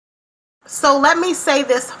So let me say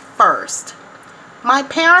this first. My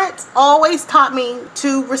parents always taught me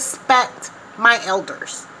to respect my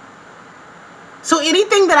elders. So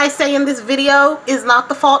anything that I say in this video is not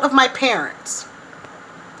the fault of my parents.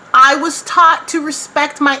 I was taught to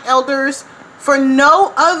respect my elders for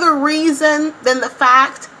no other reason than the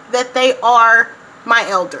fact that they are my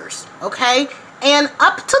elders, okay? And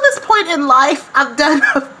up to this point in life, I've done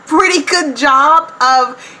a pretty good job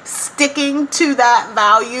of sticking to that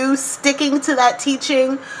value, sticking to that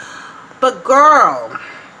teaching. But girl,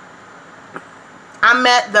 I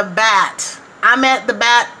met the bat. I met the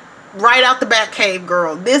bat right out the bat cave,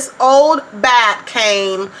 girl. This old bat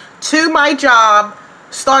came to my job,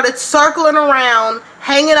 started circling around,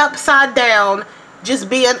 hanging upside down, just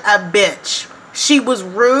being a bitch. She was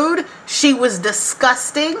rude. She was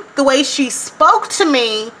disgusting. The way she spoke to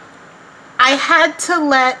me, I had to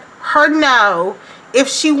let her know if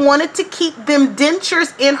she wanted to keep them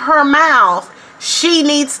dentures in her mouth, she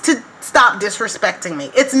needs to stop disrespecting me.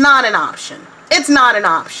 It's not an option. It's not an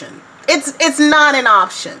option. It's not an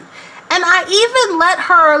option. And I even let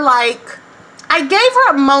her, like, I gave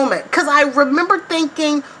her a moment because I remember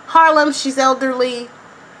thinking, Harlem, she's elderly.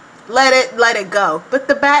 Let it go. But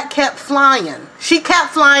the bat kept flying. She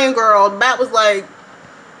kept flying, girl. The bat was like,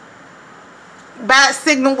 bat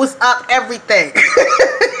signal was up, everything.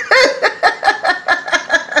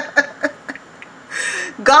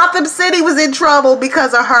 Gotham City was in trouble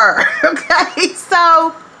because of her. Okay,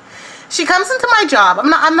 so she comes into my job.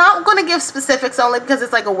 I'm not going to give specifics only because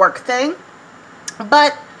it's like a work thing,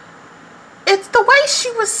 but it's the way she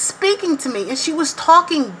was speaking to me, and she was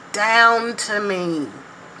talking down to me.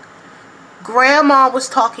 Grandma was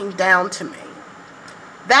talking down to me.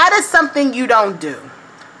 That is something you don't do.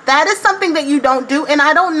 That is something that you don't do, and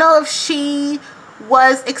I don't know if she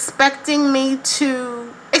was expecting me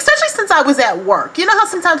to, especially since I was at work. You know how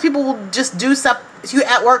sometimes people will just do stuff to you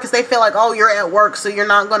at work because they feel like, oh, you're at work, so you're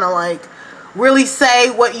not going to, like, really say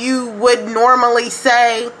what you would normally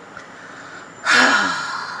say.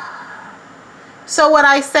 So what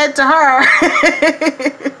I said to her,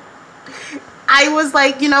 I was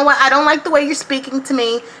like, you know what? I don't like the way you're speaking to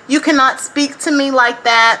me. You cannot speak to me like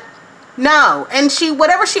that. No. And she,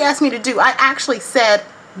 whatever she asked me to do, I actually said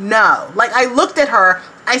no. Like, I looked at her.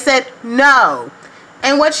 I said no.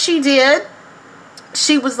 And what she did,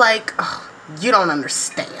 she was like, oh, you don't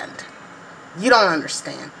understand. You don't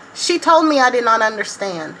understand. She told me I did not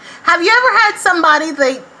understand. Have you ever had somebody,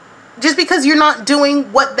 they, just because you're not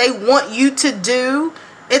doing what they want you to do,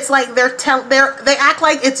 it's like they act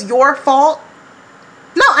like it's your fault?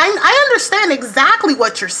 No, I understand exactly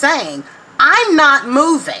what you're saying. I'm not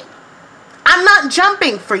moving. I'm not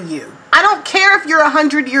jumping for you. I don't care if you're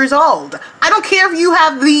 100 years old. I don't care if you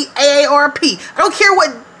have the AARP. I don't care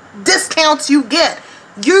what discounts you get.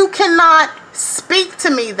 You cannot speak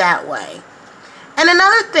to me that way. And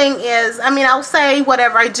another thing is, I mean, I'll say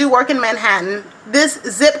whatever. I do work in Manhattan. This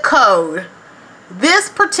zip code, this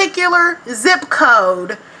particular zip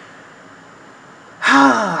code,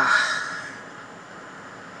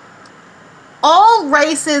 all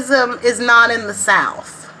racism is not in the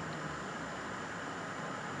South.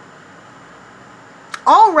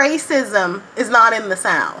 All racism is not in the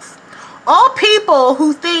South. All people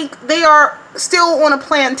who think they are still on a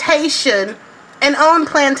plantation and own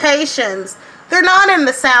plantations, they're not in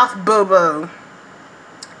the South, boo-boo.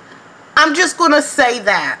 I'm just going to say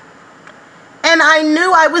that. And I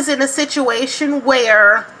knew I was in a situation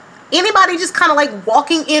where anybody just kind of like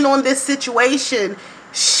walking in on this situation,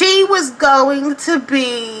 she was going to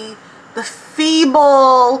be the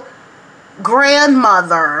feeble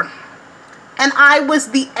grandmother, and I was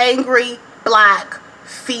the angry black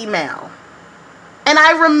female. And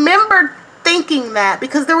I remember thinking that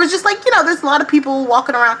because there was just like, you know, there's a lot of people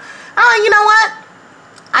walking around. Oh, you know what?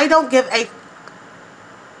 I don't give a.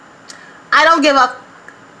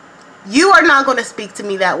 You are not going to speak to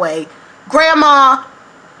me that way. Grandma,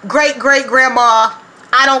 great-great-grandma,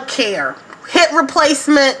 I don't care. Hip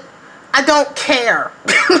replacement, I don't care.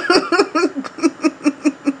 I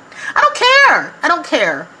don't care. I don't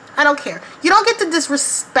care. I don't care. You don't get to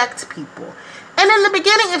disrespect people. And in the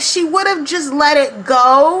beginning, if she would have just let it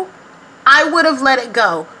go, I would have let it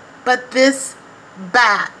go. But this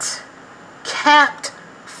bat kept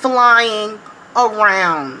flying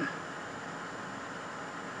around.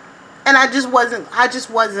 And I just wasn't.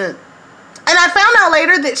 And I found out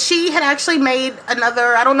later that she had actually made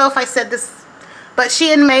another, I don't know if I said this, but she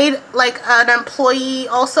had made like an employee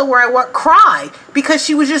also where I work cry because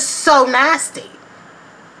she was just so nasty.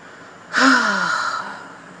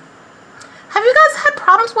 Have you guys had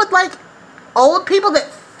problems with like old people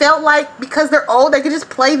that felt like because they're old, they could just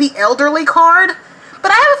play the elderly card. But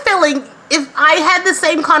I have a feeling if I had the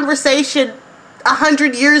same conversation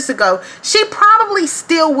 100 years ago, she probably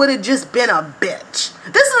still would have just been a bitch.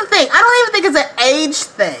 This is the thing. I don't even think it's an age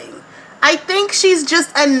thing. I think she's just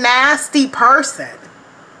a nasty person.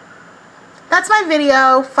 That's my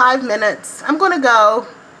video. 5 minutes. I'm gonna go.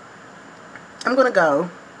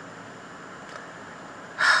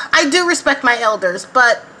 I do respect my elders,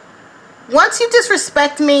 but once you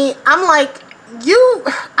disrespect me, I'm like,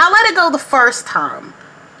 I let it go the first time.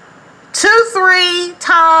 2, 3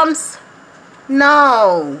 times,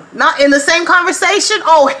 no. Not in the same conversation?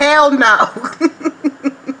 Oh, hell no.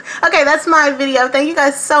 Okay, that's my video. Thank you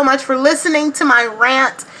guys so much for listening to my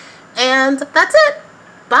rant, and that's it.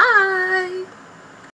 Bye.